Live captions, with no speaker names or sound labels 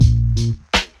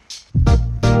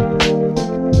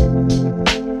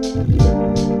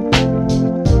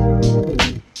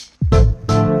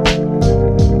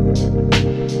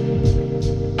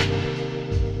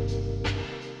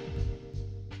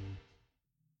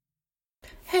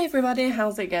Hey everybody,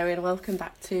 how's it going? Welcome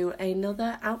back to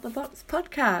another Out the Box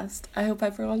podcast. I hope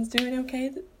everyone's doing okay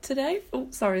today. Oh,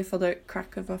 sorry for the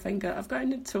crack of my finger. I've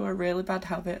gotten into a really bad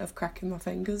habit of cracking my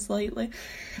fingers lately.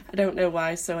 I don't know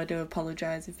why, so I do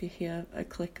apologise if you hear a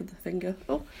click of the finger.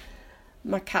 Oh,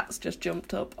 my cat's just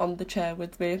jumped up on the chair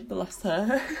with me, bless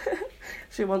her.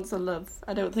 She wants a love.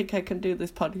 I don't think I can do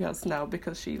this podcast now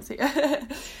because she's here.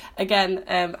 Again,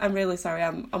 I'm really sorry,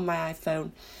 I'm on my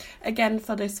iPhone. Again,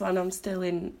 for this one, I'm still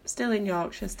in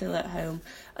Yorkshire, still at home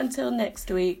until next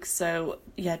week. So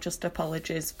yeah, just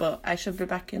apologies, but I should be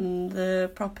back in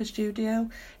the proper studio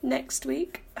next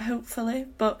week, hopefully.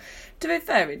 But to be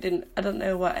fair, I don't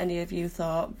know what any of you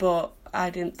thought, but I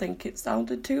didn't think it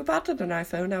sounded too bad on an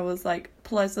iPhone. I was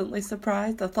pleasantly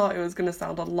surprised. I thought it was going to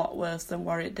sound a lot worse than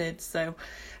what it did. So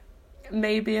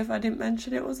maybe if I didn't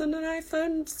mention it was on an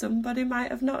iPhone, somebody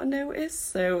might have not noticed.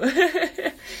 So,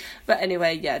 but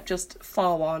anyway, yeah, just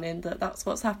forewarning that's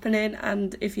what's happening.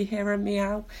 And if you hear a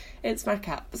meow, it's my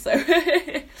cat. So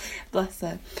bless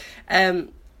her.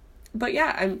 But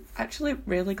yeah, I'm actually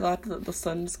really glad that the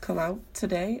sun's come out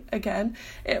today again.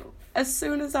 As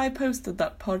soon as I posted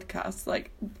that podcast,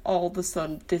 all the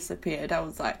sun disappeared. I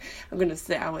was like, I'm going to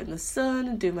sit out in the sun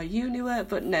and do my uni work.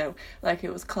 But no,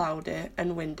 it was cloudy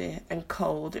and windy and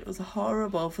cold. It was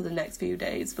horrible for the next few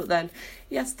days. But then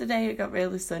yesterday it got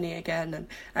really sunny again. And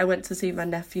I went to see my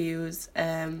nephew's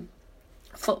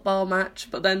football match.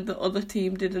 But then the other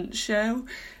team didn't show.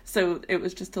 So it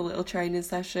was just a little training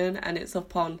session. And it's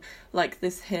up on,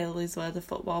 this hill is where the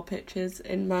football pitch is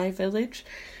in my village.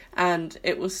 And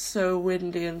it was so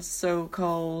windy and so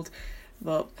cold.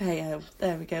 But hey,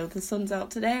 there we go. The sun's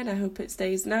out today and I hope it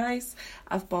stays nice.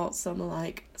 I've bought some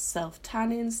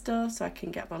self-tanning stuff so I can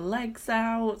get my legs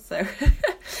out. So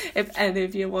if any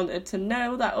of you wanted to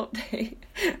know that update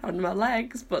on my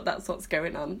legs, but that's what's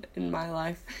going on in my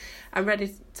life. I'm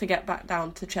ready to get back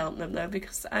down to Cheltenham though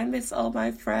because I miss all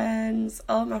my friends.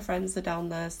 All my friends are down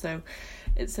there, so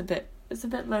it's a bit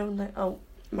lonely. Oh,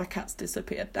 my cat's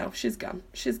disappeared now. She's gone.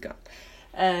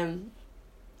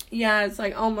 Yeah, it's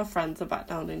all my friends are back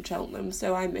down in Cheltenham,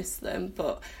 so I miss them,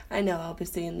 but I know I'll be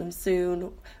seeing them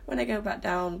soon when I go back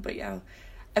down. But yeah,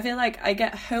 I feel like I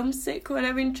get homesick when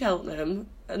I'm in Cheltenham,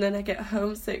 and then I get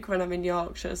homesick when I'm in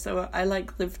Yorkshire, so I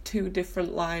live two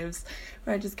different lives,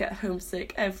 where I just get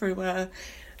homesick everywhere.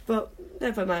 But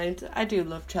never mind, I do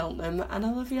love Cheltenham, and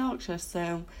I love Yorkshire,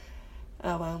 so,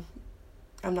 oh well.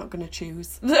 I'm not going to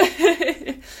choose.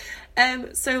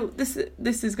 So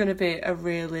this is going to be a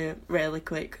really, really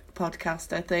quick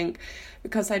podcast, I think,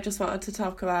 because I just wanted to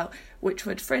talk about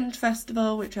Wychwood Fringe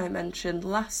Festival, which I mentioned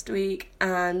last week,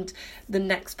 and the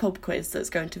next pub quiz that's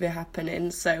going to be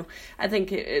happening. So I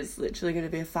think it is literally going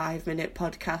to be a 5-minute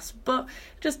podcast, but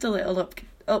just a little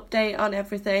update on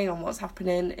everything, on what's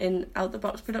happening in Out the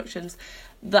Box Productions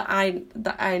that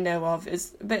I know of.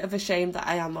 Is a bit of a shame that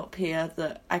I am up here,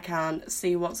 that I can't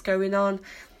see what's going on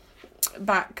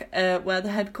back where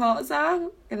the headquarters are.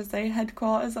 I'm going to say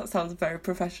headquarters, that sounds very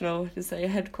professional to say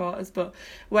headquarters, but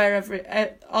wherever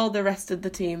all the rest of the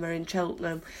team are in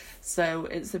Cheltenham, so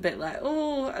it's a bit I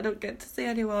don't get to see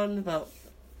anyone, but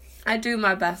I do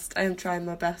my best. I am trying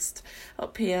my best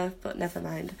up here, but never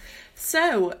mind.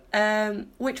 So,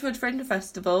 Wychwood Fringe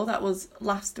Festival, that was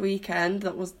last weekend.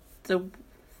 That was the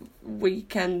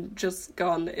weekend just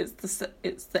gone. It's the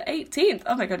 18th.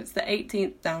 Oh my god, it's the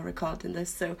 18th now recording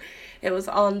this. So, it was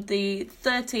on the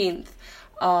 13th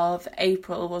of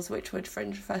April was Wychwood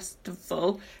Fringe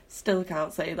Festival. Still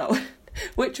can't say that one.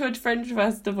 Wychwood Fringe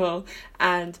Festival.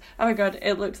 And, oh my god,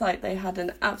 it looked like they had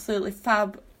an absolutely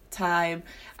fab time.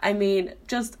 I mean,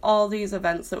 just all these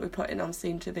events that we're putting on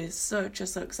seem to be such a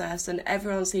success, and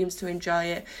everyone seems to enjoy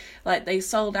it. They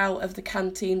sold out of the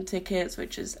canteen tickets,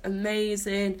 which is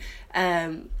amazing,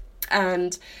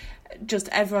 and just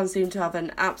everyone seemed to have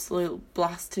an absolute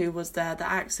blast who was there. The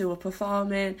acts who were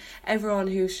performing, everyone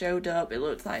who showed up, it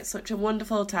looked like such a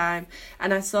wonderful time.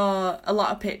 And I saw a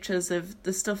lot of pictures of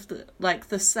the stuff that,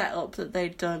 the setup that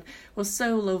they'd done was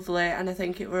so lovely, and I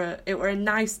think it were a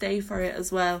nice day for it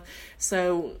as well.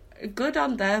 So good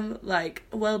on them,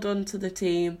 well done to the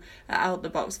team at Out the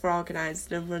Box for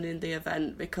organising and running the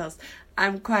event, because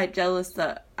I'm quite jealous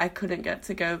that I couldn't get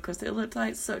to go, because it looked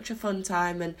like such a fun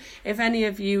time. And if any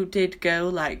of you did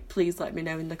go, please let me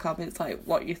know in the comments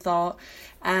what you thought,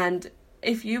 and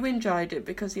if you enjoyed it,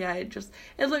 because it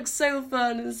looks so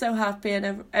fun and so happy,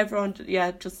 and everyone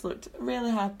just looked really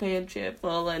happy and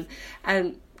cheerful,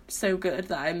 and so good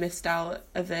that I missed out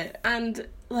of it. And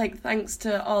thanks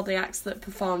to all the acts that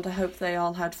performed, I hope they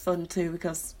all had fun too,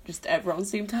 because just everyone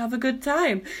seemed to have a good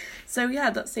time. So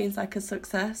that seems like a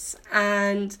success.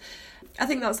 And I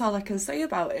think that's all I can say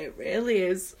about it, really,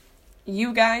 is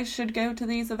you guys should go to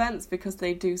these events because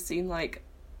they do seem like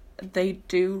they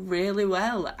do really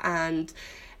well, and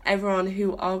everyone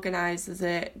who organises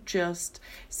it just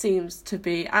seems to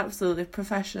be absolutely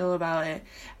professional about it,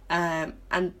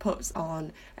 and puts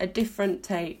on a different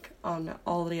take on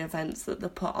all the events that they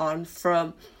put on,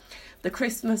 from the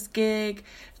Christmas gig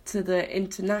to the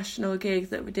international gig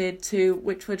that we did to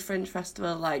Witchwood Fringe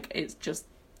Festival. Like, it's just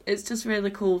really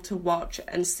cool to watch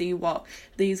and see what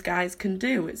these guys can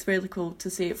do. It's really cool to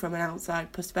see it from an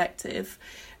outside perspective.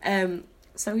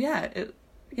 So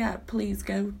yeah, please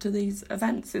go to these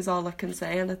events is all I can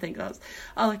say, and I think that's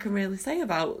all I can really say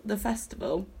about the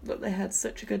festival, that they had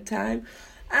such a good time,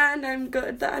 and I'm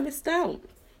gutted that I missed out.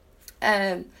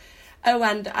 And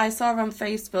I saw on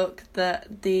Facebook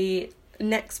that the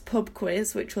next pub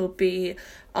quiz, which will be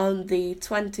on the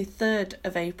 23rd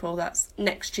of April, that's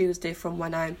next Tuesday from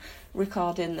when I'm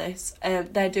recording this,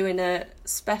 they're doing a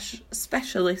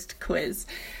specialist quiz.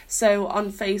 So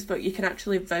on Facebook you can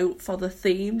actually vote for the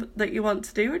theme that you want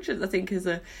to do, which I think is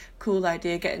a cool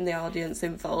idea, getting the audience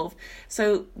involved.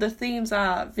 So the themes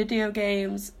are video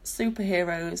games,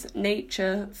 superheroes,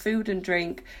 nature, food and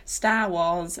drink, Star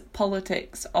Wars,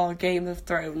 politics, or Game of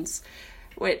Thrones,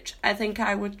 which I think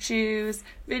I would choose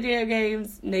video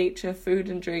games, nature, food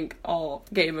and drink, or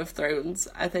Game of Thrones.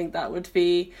 I think that would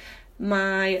be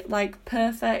my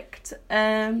perfect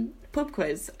pub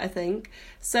quiz, I think.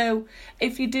 So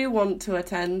if you do want to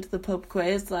attend the pub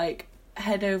quiz,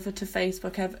 head over to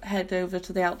Facebook, head over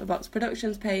to the Out the Box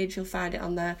Productions page, you'll find it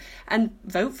on there, and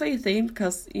vote for your theme,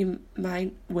 because you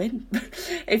might win.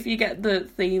 If you get the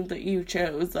theme that you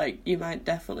chose, you might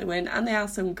definitely win. And there are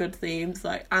some good themes,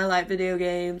 I like video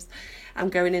games, I'm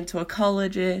going into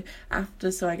ecology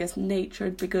after, so I guess nature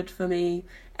would be good for me.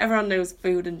 Everyone knows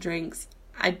food and drinks.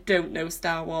 I don't know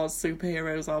Star Wars,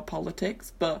 superheroes, or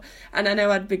politics, and I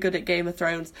know I'd be good at Game of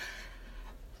Thrones.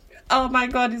 Oh my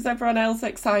god, is everyone else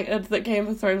excited that Game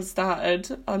of Thrones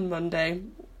started on Monday?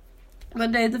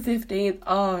 Monday the 15th.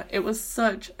 Oh, it was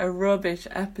such a rubbish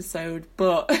episode,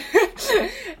 but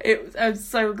I'm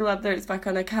so glad that it's back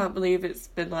on. I can't believe it's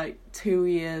been 2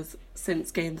 years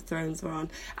since Game of Thrones were on.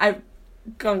 I've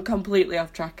gone completely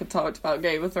off track and talked about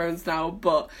Game of Thrones now,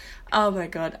 but oh my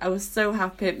god, I was so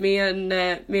happy. Me and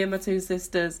my two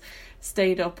sisters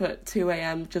stayed up at 2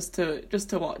 a.m. just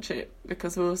to watch it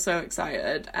because we were so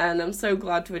excited, and I'm so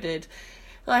glad we did.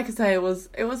 Like I say, it was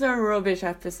a rubbish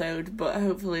episode, but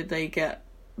hopefully they get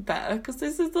better, because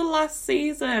this is the last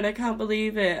season. I can't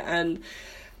believe it, and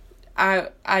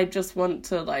I just want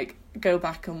to go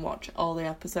back and watch all the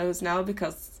episodes now,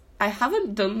 because I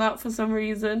haven't done that for some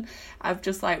reason. I've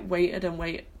just waited and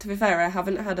waited. To be fair,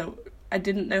 I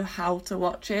didn't know how to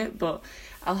watch it, but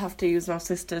I'll have to use my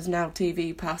sister's Now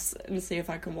TV pass and see if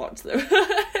I can watch them.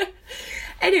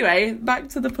 Anyway, back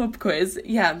to the pub quiz.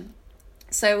 Yeah.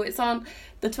 So it's on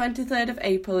the 23rd of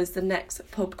April is the next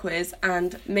pub quiz,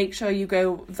 and make sure you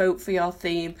go vote for your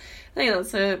theme. I think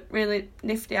that's a really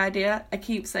nifty idea. I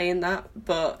keep saying that,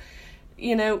 but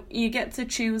you get to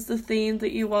choose the theme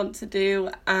that you want to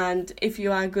do, and if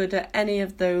you are good at any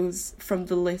of those from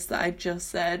the list that I just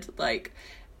said,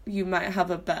 you might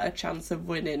have a better chance of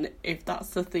winning if that's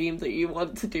the theme that you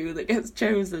want to do that gets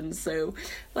chosen. So,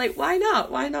 why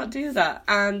not? Why not do that?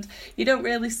 And you don't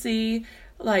really see,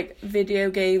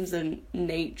 video games and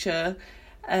nature,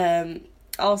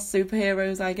 or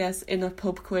superheroes, I guess, in a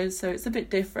pub quiz, so it's a bit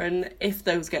different if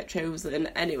those get chosen.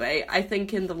 Anyway, I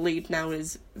think in the lead now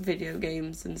is video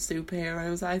games and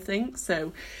superheroes, I think,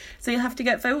 so you'll have to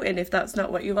get voting if that's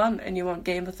not what you want and you want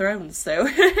Game of Thrones, so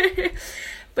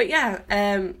but yeah,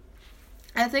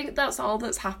 I think that's all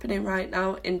that's happening right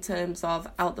now in terms of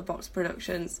Out the Box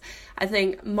Productions. I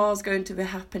think more's going to be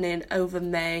happening over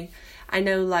May. I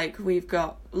know we've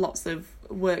got lots of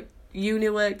uni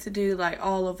work to do,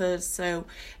 all of us, so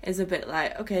it's a bit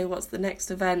okay, what's the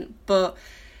next event? But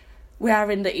we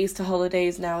are in the Easter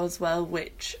holidays now as well,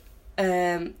 which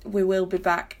we will be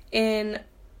back in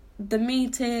the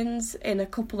meetings in a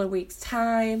couple of weeks'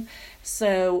 time,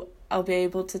 so I'll be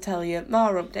able to tell you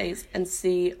more updates and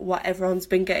see what everyone's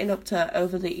been getting up to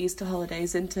over the Easter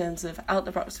holidays in terms of Out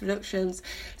the Box Productions,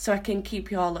 so I can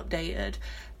keep you all updated.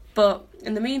 But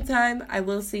in the meantime, I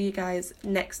will see you guys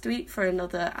next week for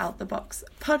another Out the Box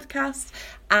podcast,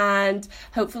 and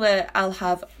hopefully I'll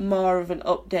have more of an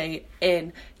update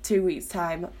in 2 weeks'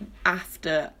 time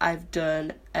after I've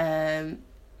done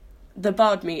the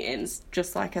board meetings,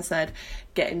 just like I said,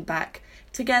 getting back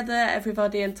together,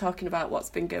 everybody, and talking about what's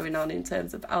been going on in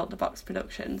terms of Out the Box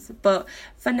Productions. But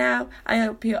for now, I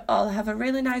hope you all have a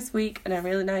really nice week and a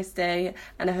really nice day,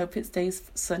 and I hope it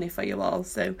stays sunny for you all.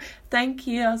 So thank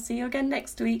you. I'll see you again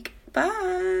next week.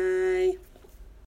 Bye.